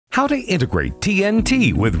How to integrate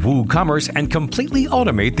TNT with WooCommerce and completely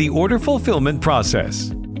automate the order fulfillment process.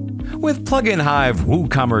 With PluginHive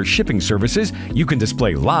WooCommerce Shipping Services, you can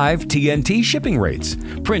display live TNT shipping rates,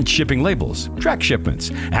 print shipping labels, track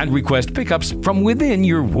shipments, and request pickups from within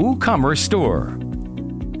your WooCommerce store.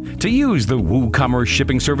 To use the WooCommerce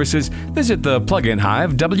Shipping Services, visit the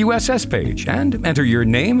PluginHive WSS page and enter your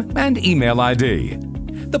name and email ID.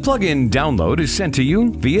 The plugin download is sent to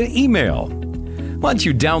you via email. Once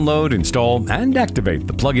you download, install, and activate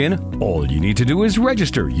the plugin, all you need to do is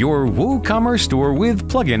register your WooCommerce store with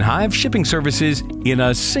PluginHive Shipping Services in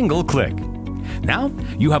a single click. Now,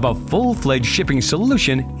 you have a full-fledged shipping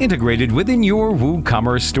solution integrated within your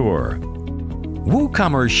WooCommerce store.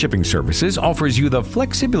 WooCommerce Shipping Services offers you the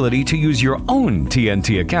flexibility to use your own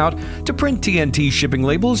TNT account to print TNT shipping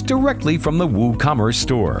labels directly from the WooCommerce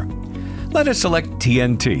store. Let us select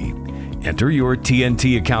TNT. Enter your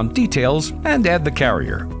TNT account details and add the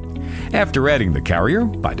carrier. After adding the carrier,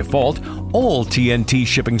 by default, all TNT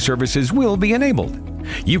shipping services will be enabled.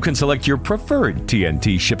 You can select your preferred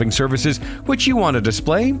TNT shipping services which you want to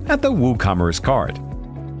display at the WooCommerce cart.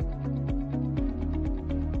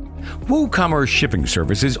 WooCommerce Shipping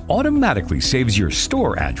Services automatically saves your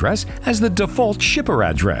store address as the default shipper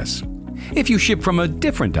address. If you ship from a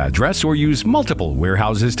different address or use multiple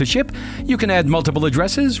warehouses to ship, you can add multiple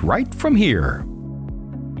addresses right from here.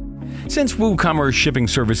 Since WooCommerce Shipping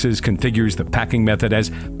Services configures the packing method as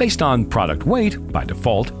based on product weight by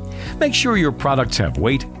default, make sure your products have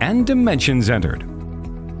weight and dimensions entered.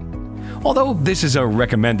 Although this is a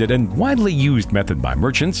recommended and widely used method by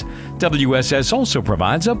merchants, WSS also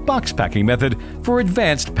provides a box packing method for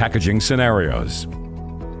advanced packaging scenarios.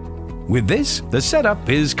 With this, the setup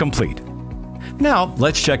is complete. Now,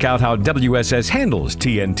 let's check out how WSS handles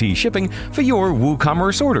TNT shipping for your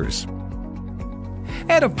WooCommerce orders.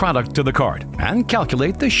 Add a product to the cart and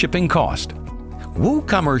calculate the shipping cost.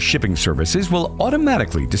 WooCommerce Shipping Services will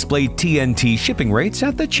automatically display TNT shipping rates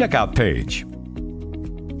at the checkout page.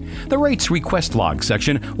 The Rates Request Log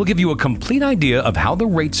section will give you a complete idea of how the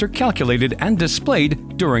rates are calculated and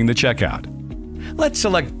displayed during the checkout. Let's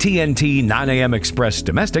select TNT 9 a.m. Express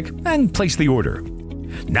Domestic and place the order.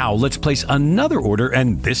 Now let's place another order,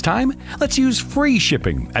 and this time, let's use free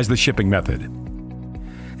shipping as the shipping method.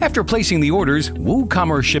 After placing the orders,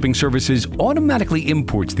 WooCommerce Shipping Services automatically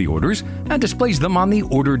imports the orders and displays them on the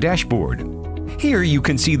order dashboard. Here you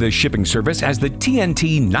can see the shipping service as the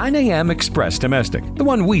TNT 9 a.m. Express Domestic, the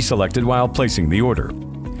one we selected while placing the order.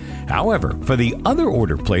 However, for the other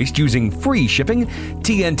order placed using free shipping,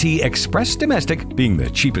 TNT Express Domestic, being the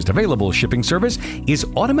cheapest available shipping service, is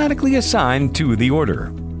automatically assigned to the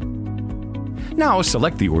order. Now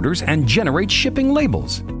select the orders and generate shipping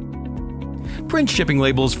labels. Print shipping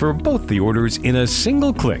labels for both the orders in a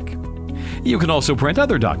single click. You can also print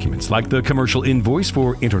other documents like the commercial invoice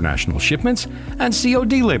for international shipments and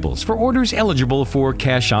COD labels for orders eligible for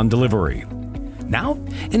cash on delivery. Now,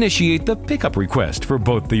 initiate the pickup request for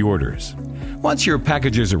both the orders. Once your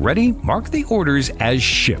packages are ready, mark the orders as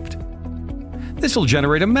shipped. This will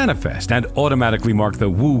generate a manifest and automatically mark the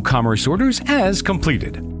WooCommerce orders as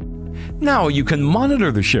completed. Now you can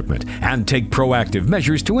monitor the shipment and take proactive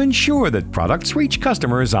measures to ensure that products reach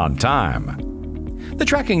customers on time. The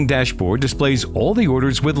tracking dashboard displays all the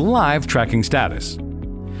orders with live tracking status.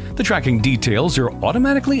 The tracking details are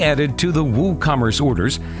automatically added to the WooCommerce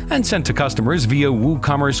orders and sent to customers via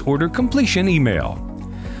WooCommerce order completion email.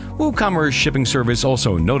 WooCommerce Shipping Service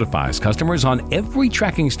also notifies customers on every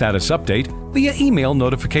tracking status update via email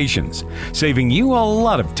notifications, saving you a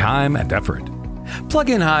lot of time and effort.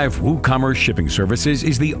 PluginHive WooCommerce Shipping Services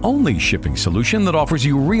is the only shipping solution that offers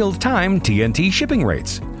you real-time TNT shipping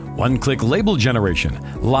rates, one-click label generation,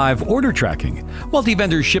 live order tracking,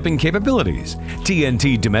 multi-vendor shipping capabilities,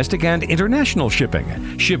 TNT domestic and international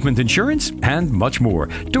shipping, shipment insurance, and much more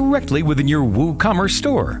directly within your WooCommerce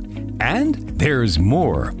store. And there's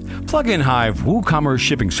more. PluginHive WooCommerce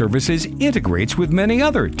Shipping Services integrates with many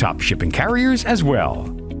other top shipping carriers as well.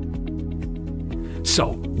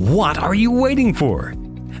 So, what are you waiting for?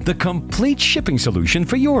 The complete shipping solution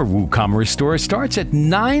for your WooCommerce store starts at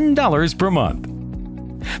 $9 per month.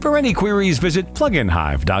 For any queries, visit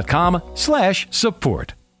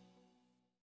pluginhive.com/support.